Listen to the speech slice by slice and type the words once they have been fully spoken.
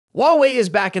Huawei is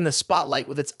back in the spotlight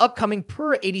with its upcoming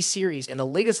Pura 80 series, and the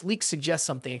latest leaks suggest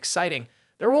something exciting.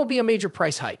 There won't be a major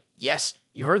price hike. Yes,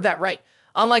 you heard that right.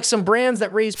 Unlike some brands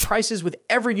that raise prices with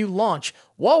every new launch,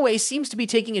 Huawei seems to be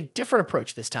taking a different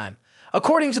approach this time.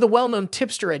 According to the well-known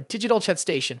tipster at Digital Chat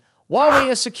Station, Huawei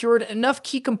has secured enough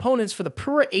key components for the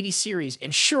Pura 80 series,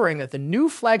 ensuring that the new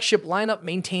flagship lineup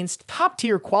maintains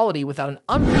top-tier quality without an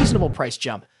unreasonable price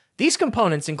jump. These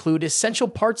components include essential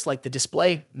parts like the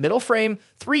display, middle frame,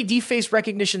 3D face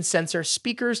recognition sensor,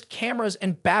 speakers, cameras,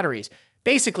 and batteries.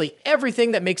 Basically, everything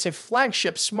that makes a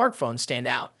flagship smartphone stand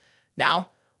out. Now,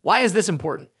 why is this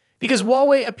important? Because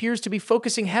Huawei appears to be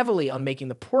focusing heavily on making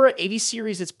the Pura 80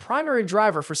 series its primary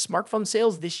driver for smartphone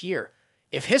sales this year.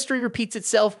 If history repeats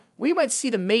itself, we might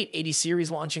see the Mate 80 series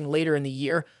launching later in the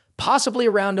year, possibly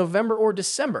around November or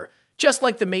December, just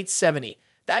like the Mate 70.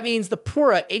 That means the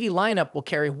Pura 80 lineup will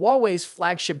carry Huawei's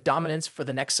flagship dominance for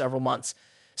the next several months.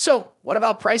 So, what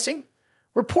about pricing?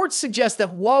 Reports suggest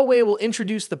that Huawei will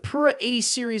introduce the Pura 80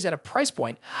 series at a price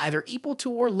point either equal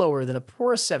to or lower than a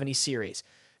Pura 70 series.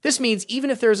 This means even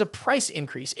if there is a price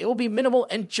increase, it will be minimal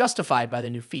and justified by the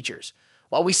new features.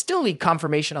 While we still need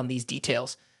confirmation on these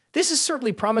details, this is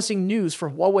certainly promising news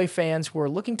for Huawei fans who are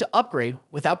looking to upgrade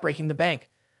without breaking the bank.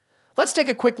 Let's take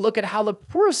a quick look at how the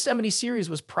Pura 70 series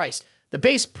was priced. The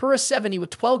base Pura 70 with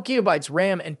 12GB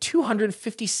RAM and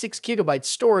 256GB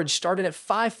storage started at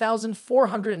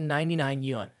 5,499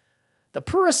 yuan. The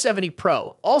Pura 70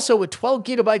 Pro, also with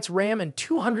 12GB RAM and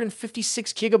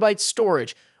 256GB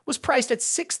storage, was priced at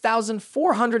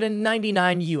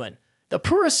 6,499 yuan. The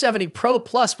Pura 70 Pro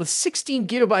Plus with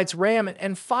 16GB RAM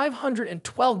and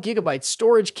 512GB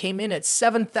storage came in at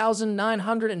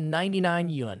 7,999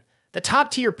 yuan. The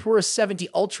top-tier Pura 70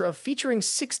 Ultra, featuring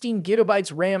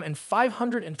 16GB RAM and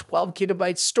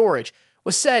 512GB storage,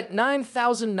 was set at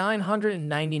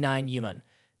 9,999 yuan.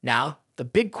 Now, the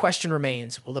big question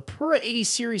remains, will the Pura 80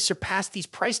 series surpass these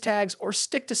price tags or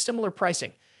stick to similar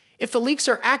pricing? If the leaks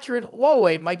are accurate,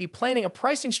 Huawei might be planning a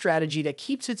pricing strategy that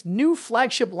keeps its new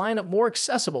flagship lineup more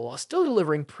accessible while still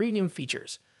delivering premium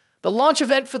features. The launch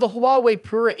event for the Huawei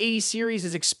Pura 80 series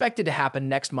is expected to happen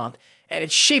next month, and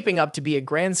it's shaping up to be a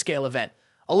grand-scale event.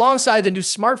 Alongside the new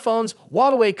smartphones,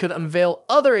 Huawei could unveil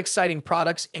other exciting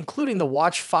products, including the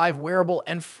Watch 5 wearable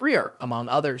and Freer, among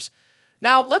others.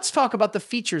 Now, let's talk about the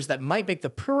features that might make the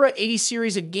Pura 80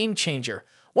 series a game-changer.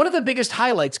 One of the biggest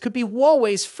highlights could be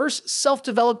Huawei's first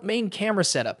self-developed main camera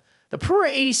setup. The Pura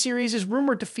 80 series is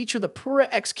rumored to feature the Pura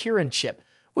X Kirin chip,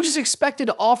 which is expected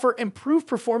to offer improved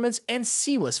performance and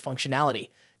seamless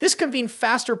functionality. This could mean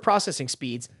faster processing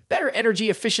speeds, better energy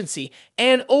efficiency,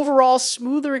 and overall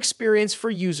smoother experience for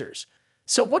users.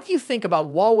 So what do you think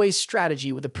about Huawei's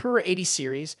strategy with the Pura 80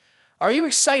 series? Are you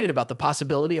excited about the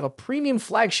possibility of a premium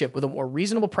flagship with a more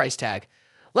reasonable price tag?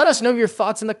 Let us know your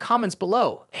thoughts in the comments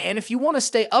below. And if you want to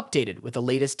stay updated with the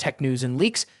latest tech news and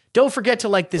leaks, don't forget to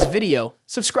like this video,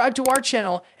 subscribe to our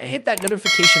channel, and hit that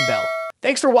notification bell.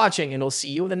 Thanks for watching, and we'll see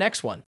you in the next one.